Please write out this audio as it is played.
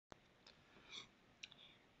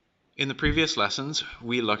In the previous lessons,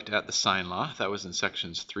 we looked at the sine law. That was in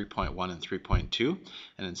sections 3.1 and 3.2.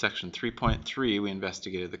 And in section 3.3, we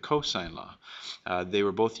investigated the cosine law. They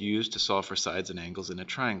were both used to solve for sides and angles in a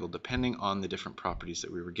triangle, depending on the different properties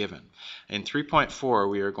that we were given. In 3.4,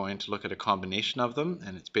 we are going to look at a combination of them,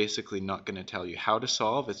 and it's basically not going to tell you how to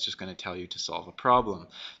solve, it's just going to tell you to solve a problem.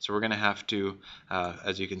 So we're going to have to,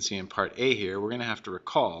 as you can see in part A here, we're going to have to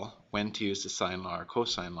recall when to use the sine law or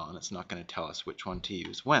cosine law, and it's not going to tell us which one to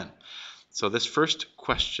use when. So this first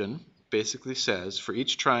question basically says, for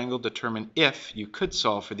each triangle, determine if you could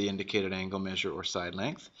solve for the indicated angle, measure, or side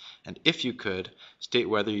length, and if you could, state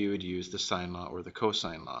whether you would use the sine law or the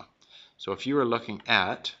cosine law. So if you were looking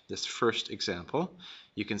at this first example,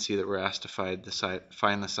 you can see that we're asked to find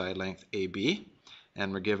the side length AB,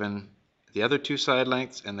 and we're given the other two side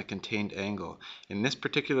lengths and the contained angle. In this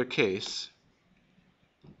particular case,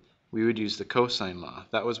 we would use the cosine law.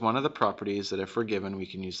 That was one of the properties that if we're given, we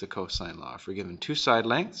can use the cosine law. If we're given two side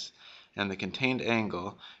lengths and the contained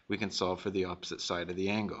angle, we can solve for the opposite side of the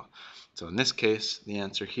angle. So in this case, the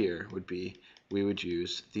answer here would be we would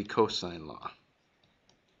use the cosine law.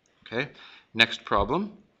 Okay, next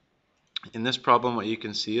problem. In this problem, what you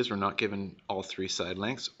can see is we're not given all three side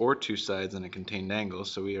lengths or two sides and a contained angle,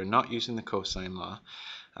 so we are not using the cosine law.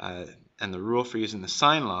 And the rule for using the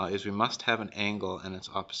sine law is we must have an angle and its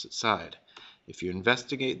opposite side. If you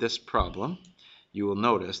investigate this problem, you will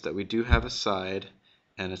notice that we do have a side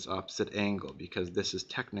and its opposite angle, because this is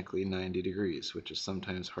technically 90 degrees, which is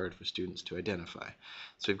sometimes hard for students to identify.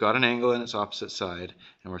 So we've got an angle and its opposite side,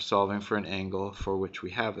 and we're solving for an angle for which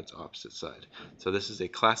we have its opposite side. So this is a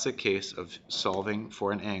classic case of solving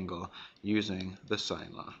for an angle using the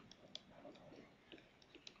sine law.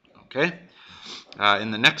 Okay?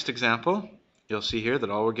 In the next example, you'll see here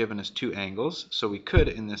that all we're given is two angles, so we could,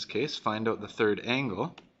 in this case, find out the third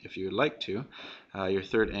angle, if you would like to. Your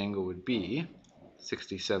third angle would be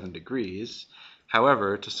 67 degrees.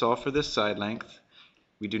 However, to solve for this side length,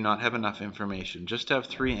 we do not have enough information. Just to have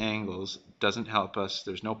three angles doesn't help us.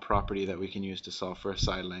 There's no property that we can use to solve for a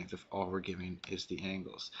side length if all we're giving is the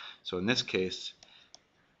angles. So in this case,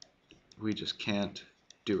 we just can't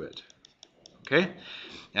do it. Okay,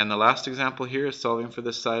 and the last example here is solving for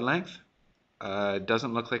this side length. It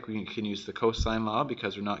doesn't look like we can use the cosine law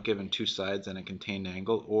because we're not given two sides and a contained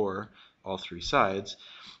angle or all three sides.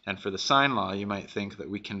 And for the sine law, you might think that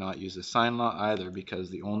we cannot use the sine law either because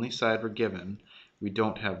the only side we're given, we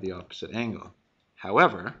don't have the opposite angle.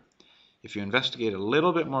 However, if you investigate a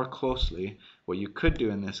little bit more closely, what you could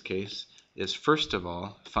do in this case is first of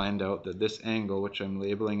all find out that this angle, which I'm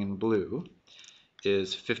labeling in blue,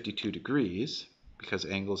 is 52 degrees, because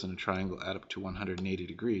angles in a triangle add up to 180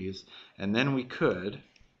 degrees, and then we could,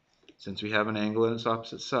 since we have an angle in its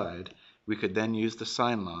opposite side, we could then use the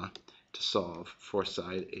sine law to solve for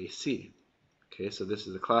side AC. Okay, so this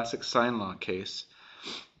is a classic sine law case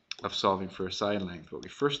of solving for a side length, but we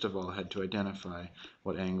first of all had to identify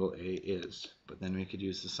what angle A is, but then we could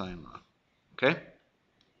use the sine law. Okay?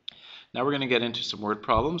 Now we're going to get into some word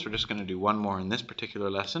problems. We're just going to do one more in this particular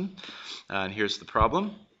lesson. And here's the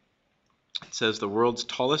problem. It says the world's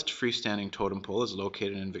tallest freestanding totem pole is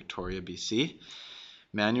located in Victoria, BC.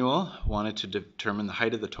 Manuel wanted to determine the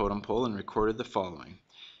height of the totem pole and recorded the following.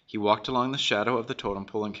 He walked along the shadow of the totem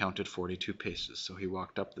pole and counted 42 paces. So he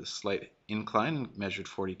walked up this slight incline and measured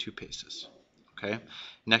 42 paces. Okay.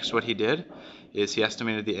 Next, what he did is he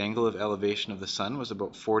estimated the angle of elevation of the sun was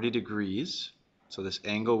about 40 degrees. So this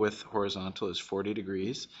angle with horizontal is 40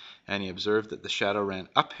 degrees, and he observed that the shadow ran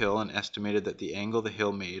uphill and estimated that the angle the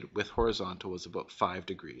hill made with horizontal was about 5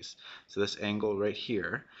 degrees. So this angle right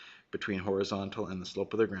here between horizontal and the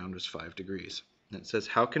slope of the ground was 5 degrees. And it says,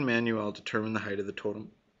 how can Manuel determine the height of the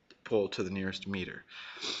totem pole to the nearest meter?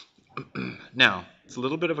 Now, it's a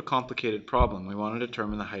little bit of a complicated problem. We want to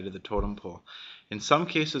determine the height of the totem pole. In some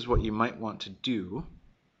cases, what you might want to do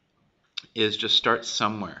is just start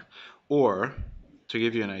somewhere. Or, to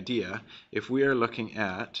give you an idea, if we are looking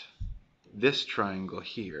at this triangle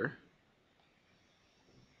here,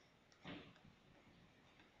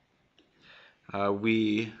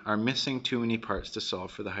 we are missing too many parts to solve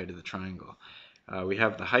for the height of the triangle. We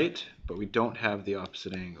have the height, but we don't have the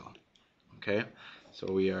opposite angle. Okay,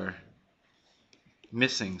 so we are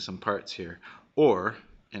missing some parts here. Or,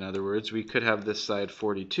 in other words, we could have this side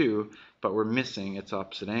 42, but we're missing its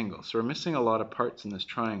opposite angle. So we're missing a lot of parts in this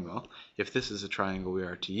triangle, if this is a triangle we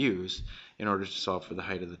are to use, in order to solve for the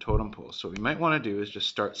height of the totem pole. So what we might want to do is just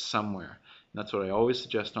start somewhere. And that's what I always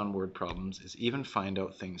suggest on word problems, is even find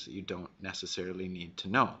out things that you don't necessarily need to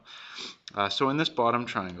know. So in this bottom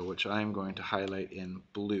triangle, which I'm going to highlight in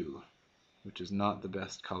blue, which is not the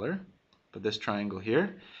best color, but this triangle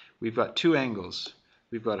here, we've got two angles.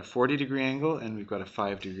 We've got a 40-degree angle and we've got a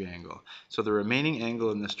 5-degree angle. So the remaining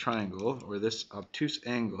angle in this triangle, or this obtuse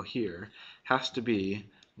angle here, has to be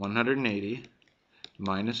 180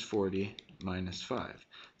 minus 40 minus 5.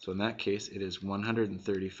 So in that case, it is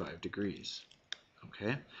 135 degrees.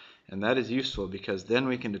 Okay? And that is useful because then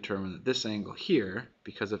we can determine that this angle here,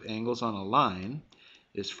 because of angles on a line,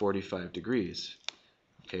 is 45 degrees.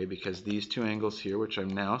 Okay, because these two angles here, which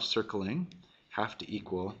I'm now circling, have to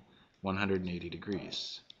equal 180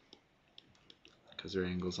 degrees because they're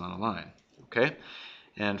angles on a line. Okay,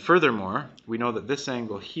 and furthermore, we know that this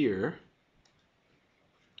angle here,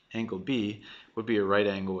 angle B, would be a right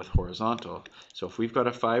angle with horizontal. So if we've got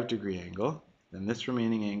a 5-degree angle, then this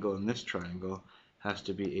remaining angle in this triangle has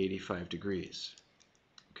to be 85 degrees.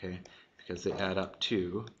 Okay, because they add up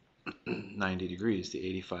to 90 degrees, the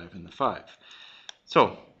 85 and the 5.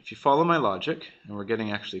 So if you follow my logic, and we're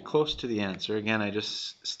getting actually close to the answer, again I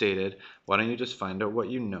just stated, why don't you just find out what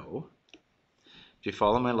you know? If you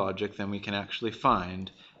follow my logic, then we can actually find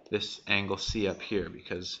this angle C up here,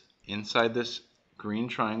 because inside this green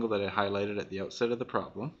triangle that I highlighted at the outset of the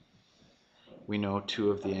problem, we know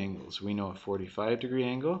two of the angles. We know a 45-degree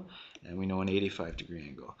angle and we know an 85-degree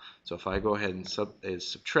angle. So if I go ahead and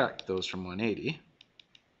subtract those from 180,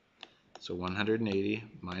 so 180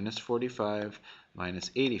 minus 45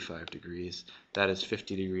 minus 85 degrees, that is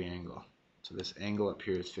 50-degree angle. So this angle up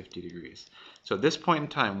here is 50 degrees. So at this point in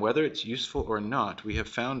time, whether it's useful or not, we have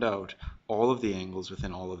found out all of the angles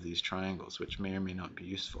within all of these triangles, which may or may not be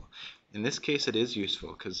useful. In this case, it is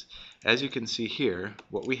useful because, as you can see here,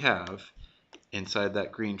 what we have inside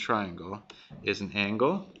that green triangle is an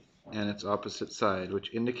angle and its opposite side,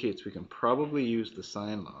 which indicates we can probably use the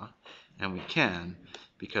sine law, and we can,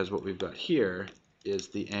 because what we've got here is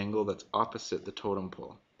the angle that's opposite the totem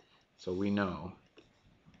pole. So we know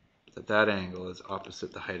that that angle is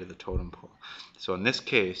opposite the height of the totem pole. So in this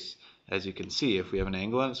case, as you can see, if we have an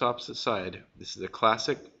angle on its opposite side, this is a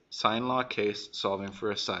classic sine law case solving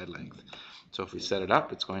for a side length. So if we set it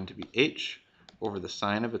up, it's going to be h over the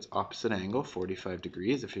sine of its opposite angle, 45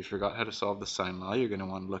 degrees. If you forgot how to solve the sine law, you're going to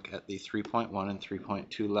want to look at the 3.1 and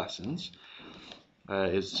 3.2 lessons.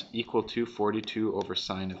 Is equal to 42 over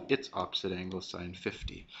sine of its opposite angle, sine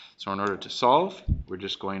 50. So in order to solve, we're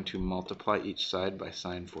just going to multiply each side by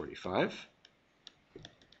sine 45.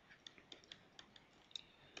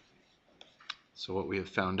 So what we have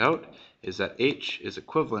found out is that h is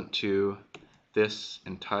equivalent to this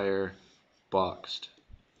entire boxed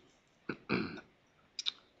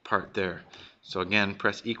part there. So again,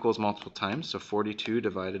 press equals multiple times. So 42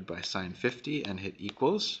 divided by sine 50 and hit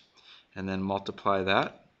equals. And then multiply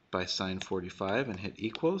that by sine 45 and hit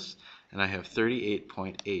equals, and I have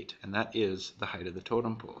 38.8, and that is the height of the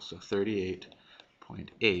totem pole. So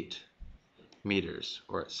 38.8 meters,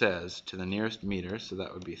 or it says to the nearest meter, so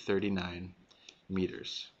that would be 39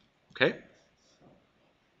 meters. Okay?